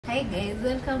Hi guys,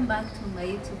 welcome back to my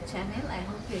YouTube channel. I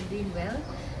hope you're doing well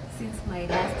since my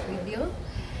last video.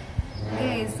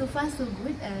 Guys, so far so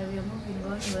good. We are moving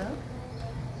on well.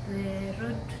 The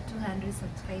road to 200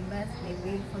 subscribers.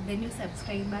 Maybe for the new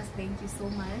subscribers, thank you so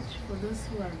much. For those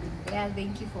who have been there,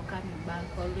 thank you for coming back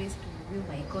always to view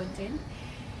my content.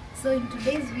 So in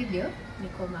today's video,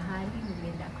 niko mahali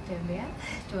nimeenda kutembea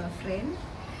to a friend.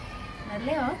 Na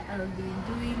leo I'll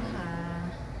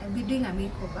be doing a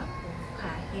makeover of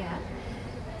her hair.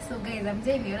 So guys, I'm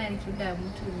saying I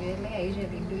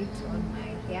usually do it on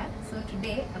my hair. So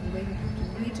today I'm going to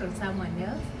do it on someone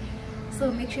else.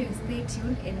 So make sure you stay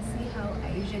tuned and see how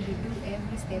I usually do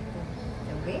every step of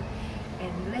the way.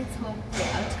 And let's hope the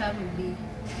outcome will be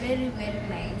very, very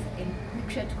nice. And make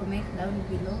sure to comment down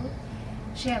below,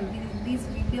 share this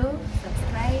video,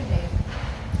 subscribe, and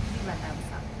give a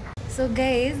thumbs up. So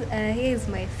guys, here is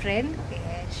my friend.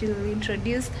 She'll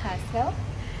introduce herself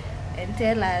and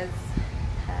tell us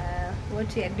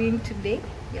what we are doing today.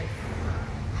 Yes.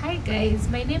 Hi guys,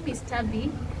 my name is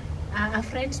Tabby, a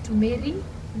friend to Mary.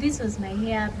 This was my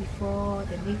hair before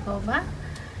the makeover,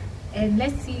 and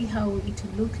let's see how it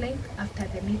will look like after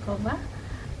the makeover.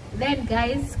 Then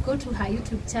guys, go to her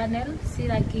YouTube channel,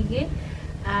 Sira Ngigi,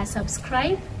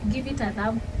 subscribe, give it a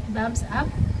thumbs up,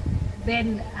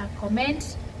 then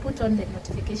comment, put on the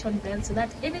notification bell so that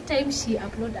anytime she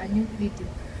uploads a new video,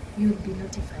 you will be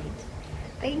notified.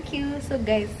 Thank you. So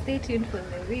guys, stay tuned for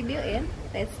the video and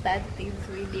let's start this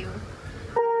video.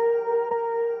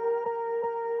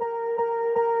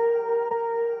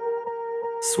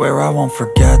 Swear I won't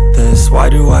forget this, why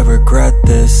do I regret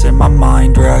this? In my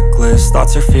mind reckless,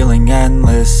 thoughts are feeling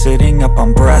endless. Sitting up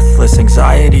I'm breathless,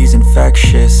 anxiety's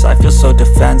infectious. I feel so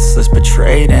defenseless,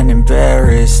 betrayed and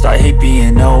embarrassed. I hate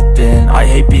being open, I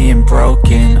hate being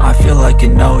broken. I feel like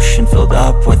an ocean filled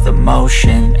up with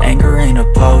emotion. Anger ain't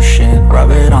a potion,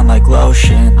 rub it on like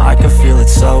lotion. I can feel it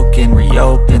soaking,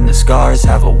 reopen, the scars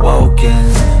have awoken.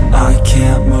 I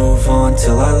can't move on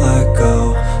till I let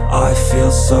go. I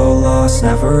feel so lost,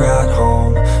 never at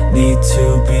home. Need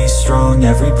to be strong,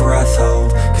 every breath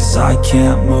hold. Cause I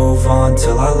can't move on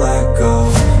till I let go.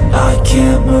 I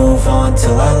can't move on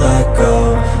till I let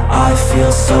go. I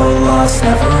feel so lost,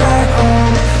 never at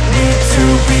home. Need to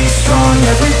be strong,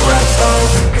 every breath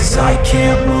hold. Cause I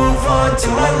can't move on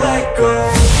till I let go.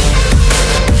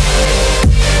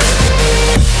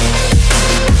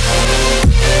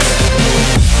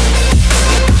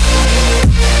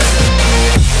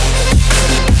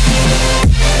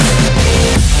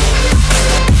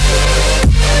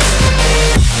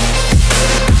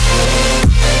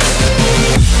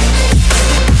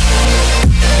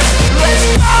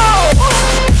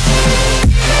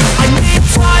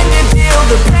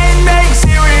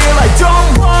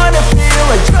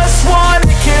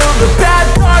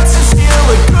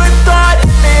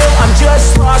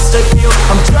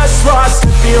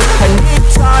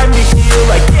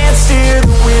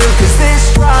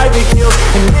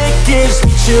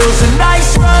 A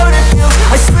nice road it feels.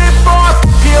 I slip off the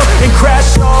peel and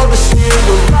crash all the steel.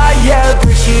 Will I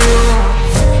ever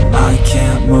heal? I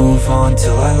can't move on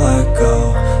till I let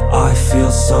go. I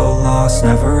feel so lost,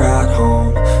 never at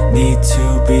home. Need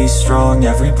to be strong,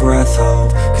 every breath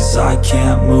hold. Cause I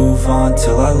can't move on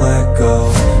till I let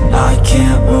go. I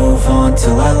can't move on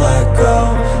till I let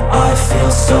go. I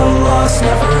feel so lost,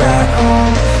 never at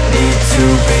home. Need to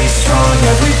be strong,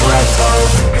 every breath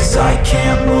hold. Cause I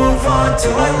can't move on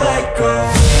till I let go.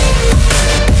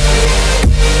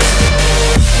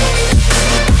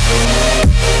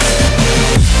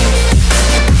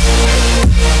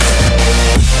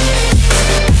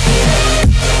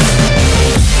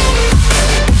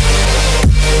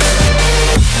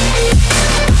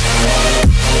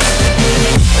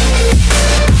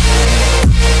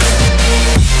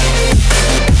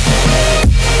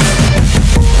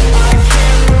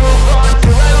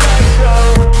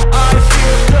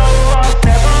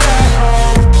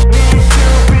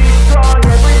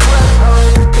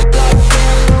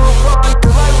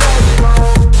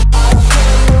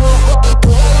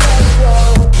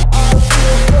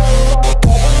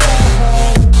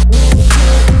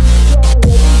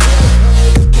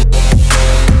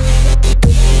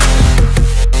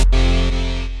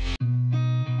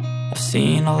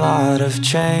 Seen a lot of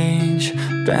change,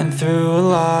 been through a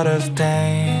lot of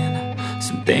pain.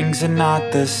 Some things are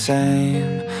not the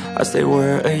same as they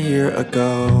were a year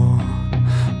ago,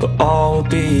 but all will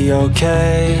be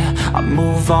okay. I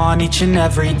move on each and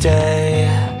every day.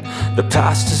 The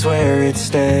past is where it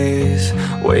stays,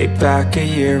 way back a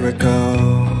year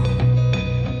ago.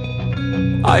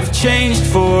 I've changed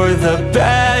for the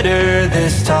better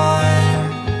this time.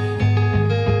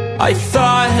 I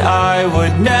thought I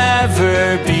would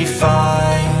never be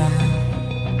fine.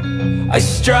 I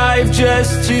strive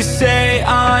just to say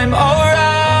I'm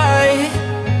alright,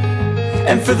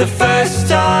 and for the first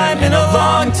time in a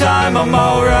long time I'm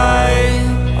alright.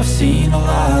 I've seen a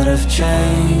lot of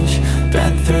change,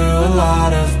 been through a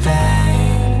lot of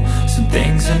pain. Some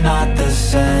things are not the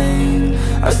same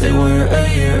as they were a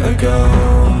year ago,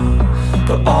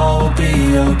 but all will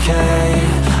be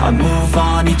okay. I move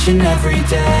on each and every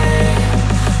day.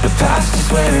 The past is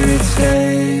where it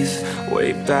stays,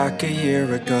 way back a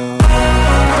year ago.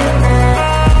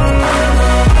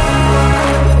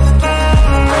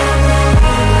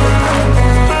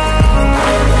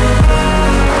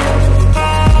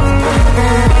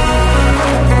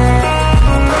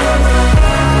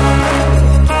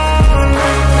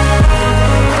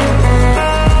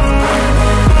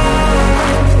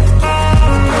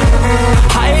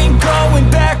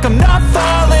 I'm not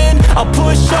falling, I'll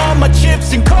push all my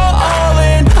chips and call all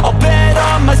in. I'll bet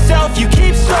on myself, you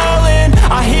keep stalling.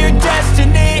 I hear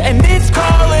destiny and it's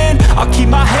calling. I'll keep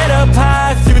my head up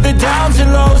high through the downs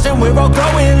and lows, and we're all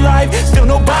going life. Still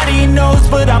nobody knows,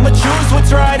 but I'ma choose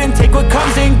what's right and take what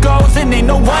comes and goes. And ain't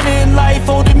no one in life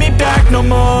holding me back no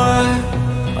more.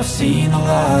 I've seen a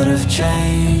lot of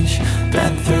change,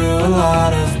 been through a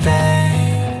lot of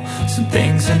pain. Some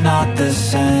things are not the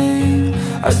same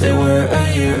as they were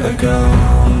a year ago,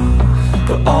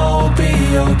 but all will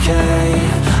be okay.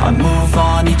 I move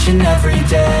on each and every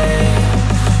day.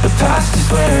 The past is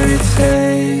where it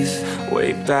stays,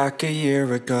 way back a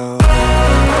year ago.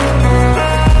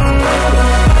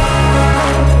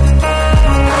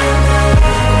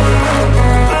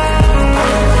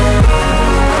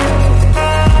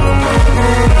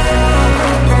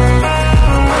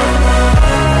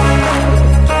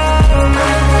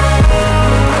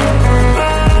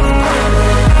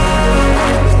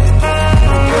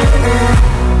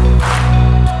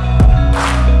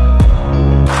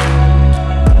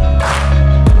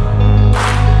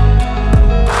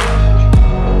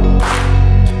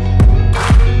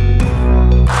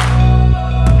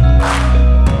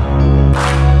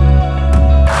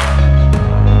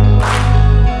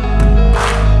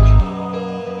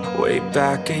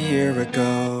 Back a year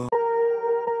ago.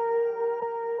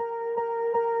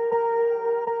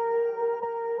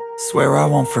 Swear I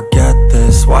won't forget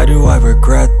this, why do I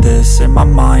regret this? In my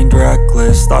mind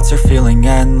reckless, thoughts are feeling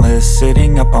endless.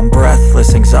 Sitting up I'm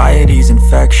breathless, anxiety's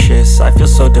infectious. I feel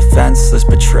so defenseless,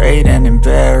 betrayed and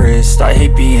embarrassed. I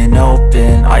hate being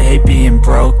open, I hate being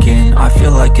broken. I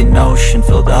feel like an ocean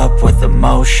filled up with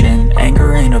emotion.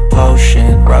 Anger ain't a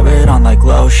potion, rub it on like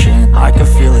lotion. I can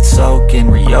feel it soaking,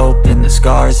 reopen, the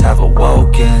scars have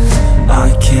awoken.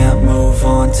 I can't move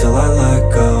on till I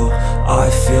let go. I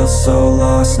feel so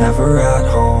lost, never at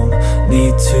home.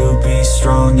 Need to be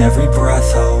strong, every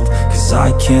breath hold. Cause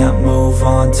I can't move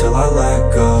on till I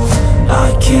let go.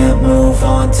 I can't move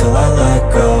on till I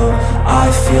let go. I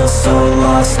feel so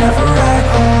lost, never at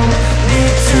home.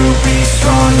 Need to be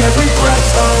strong, every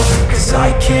breath hold. Cause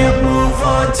I can't move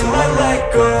on till I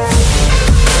let go.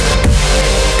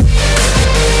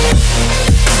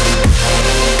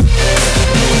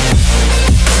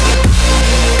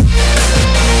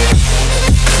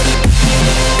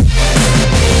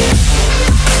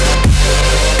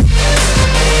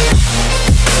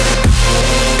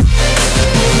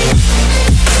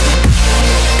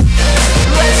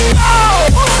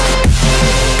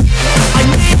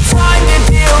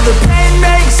 The pain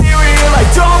makes it real, I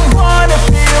don't wanna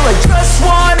feel, I just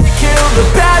wanna kill the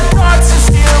bad thoughts and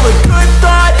steal a good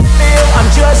thought and feel. I'm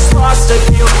just lost, I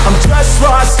feel, I'm just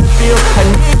lost, I feel. I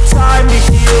need time to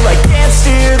heal, I can't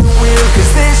steer the wheel,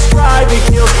 cause this drive it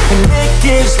kills, and it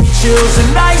gives me chills. A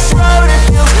nice road it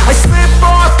feels, I slip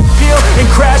off the peel, and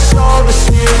crash all the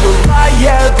steel. Will I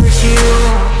ever heal?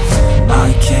 I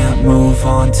can't move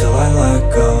on till I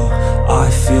let go. I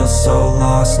feel so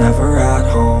lost, never at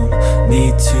home.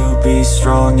 Need to be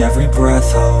strong, every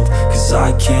breath hold. Cause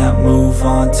I can't move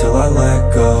on till I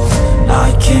let go.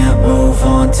 I can't move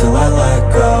on till I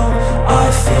let go.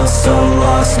 I feel so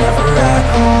lost, never at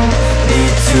home.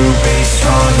 Need to be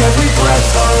strong, every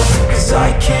breath hold. Cause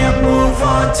I can't move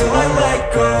on till I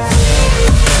let go.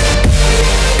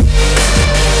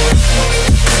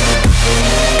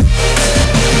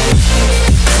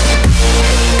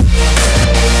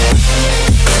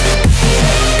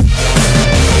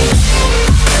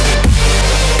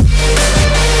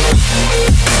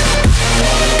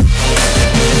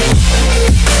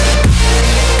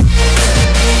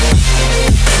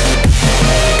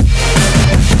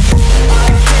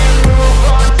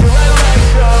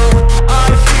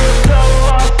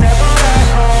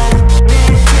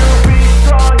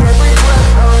 Strong,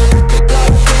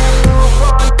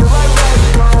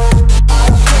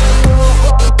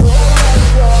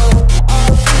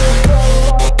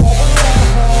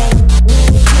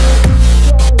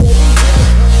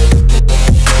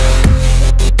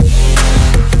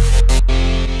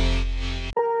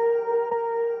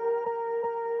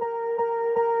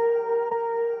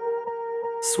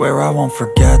 Swear I won't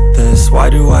forget this, why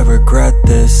do I regret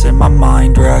this? In my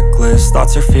mind reckless,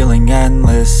 thoughts are feeling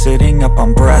endless. Sitting up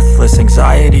I'm breathless,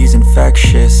 anxiety's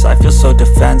infectious. I feel so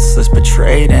defenseless,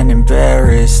 betrayed and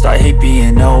embarrassed. I hate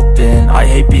being open, I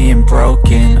hate being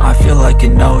broken. I feel like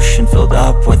an ocean filled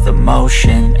up with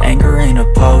emotion. Anger ain't a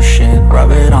potion, rub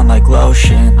it on like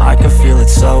lotion. I can feel it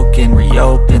soaking,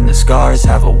 reopen, the scars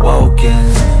have awoken.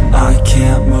 I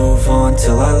can't move on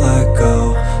till I let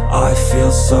go. I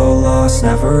feel so lost,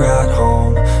 never at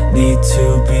home. Need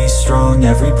to be strong,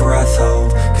 every breath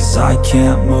hold. Cause I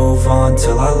can't move on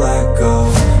till I let go.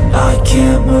 I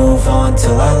can't move on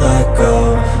till I let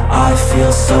go. I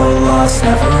feel so lost,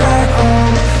 never at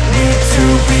home. Need to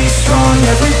be strong,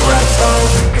 every breath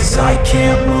hold. Cause I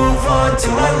can't move on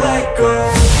till I let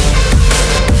go.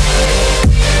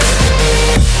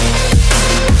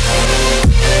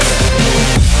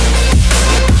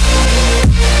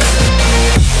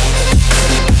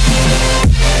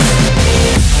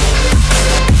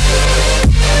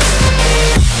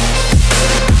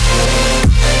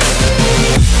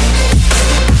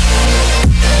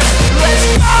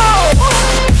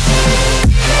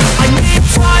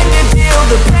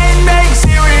 The pain makes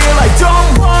it real, I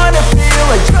don't wanna feel,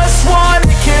 I just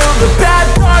wanna kill the bad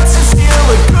thoughts and steal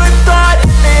a good thought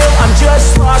and feel. I'm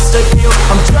just lost, I feel,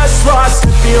 I'm just lost,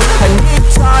 I feel. I need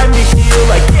time to heal,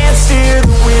 I can't steer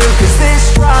the wheel. Cause this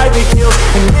drive to kill,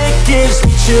 and it gives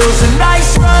me chills. A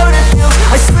nice road it feels,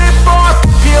 I slip off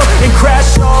the peel and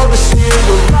crash all the steel.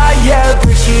 Will I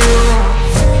ever heal?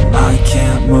 I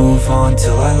can't move on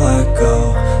till I let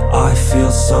go. I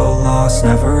feel so lost,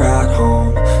 never at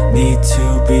home. Need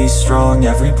to be strong,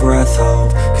 every breath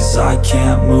hold. Cause I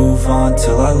can't move on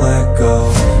till I let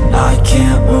go. I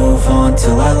can't move on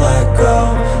till I let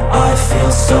go. I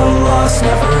feel so lost,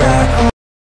 never at home.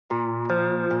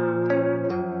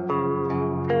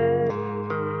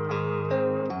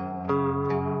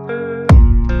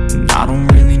 I don't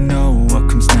really know what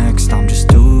comes next. I'm just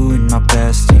doing my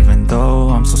best, even though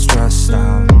I'm so stressed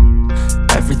out.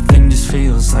 Everything just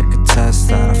feels like a test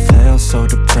that I fail, so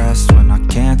depressed when I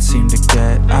can't seem to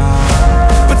get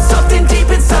out. But something deep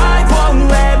inside won't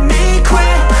let me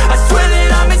quit. I swear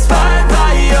that I'm inspired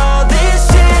by all this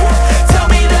shit. Tell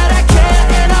me that I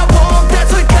can and I won't,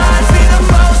 that's what guides me the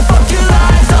most. Fuck your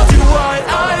lies, I'll do what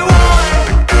I want.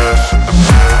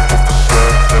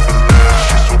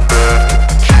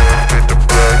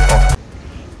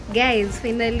 Guys,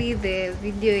 finally the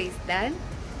video is done.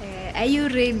 Are you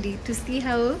ready to see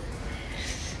how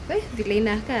vile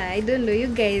inakaa? I don't know, you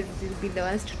guys will be the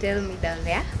ones to tell me down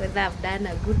there whether I've done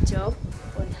a good job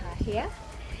on her hair.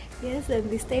 Yes,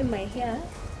 and this time my hair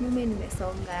mimi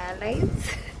nimesonga lines.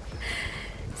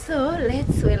 So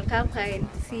let's welcome her and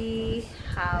see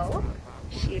how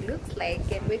she looks like,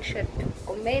 and make sure to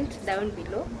comment down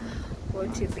below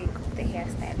what you think of the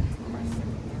hairstyle.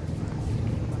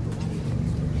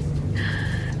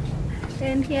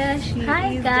 And here she is.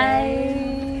 Hi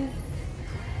guys.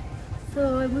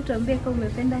 So hebu tuambie kama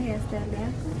umependa hairstyle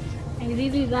yako. I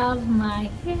really love my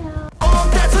hair.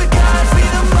 That's what guides me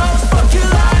the most. Fuck your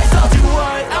lies, I'll do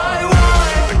what I want.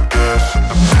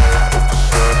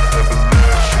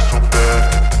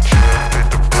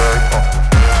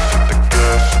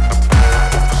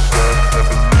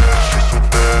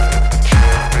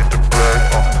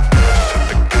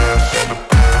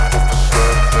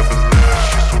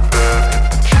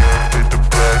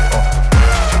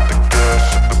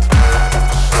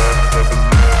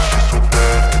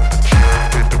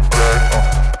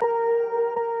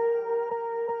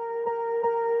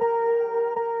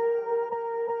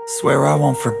 Swear I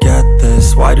won't forget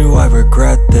this, why do I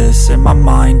regret this? In my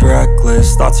mind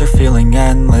reckless, thoughts are feeling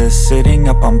endless. Sitting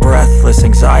up I'm breathless,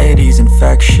 anxiety's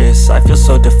infectious. I feel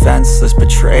so defenseless,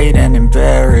 betrayed and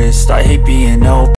embarrassed. I hate being open.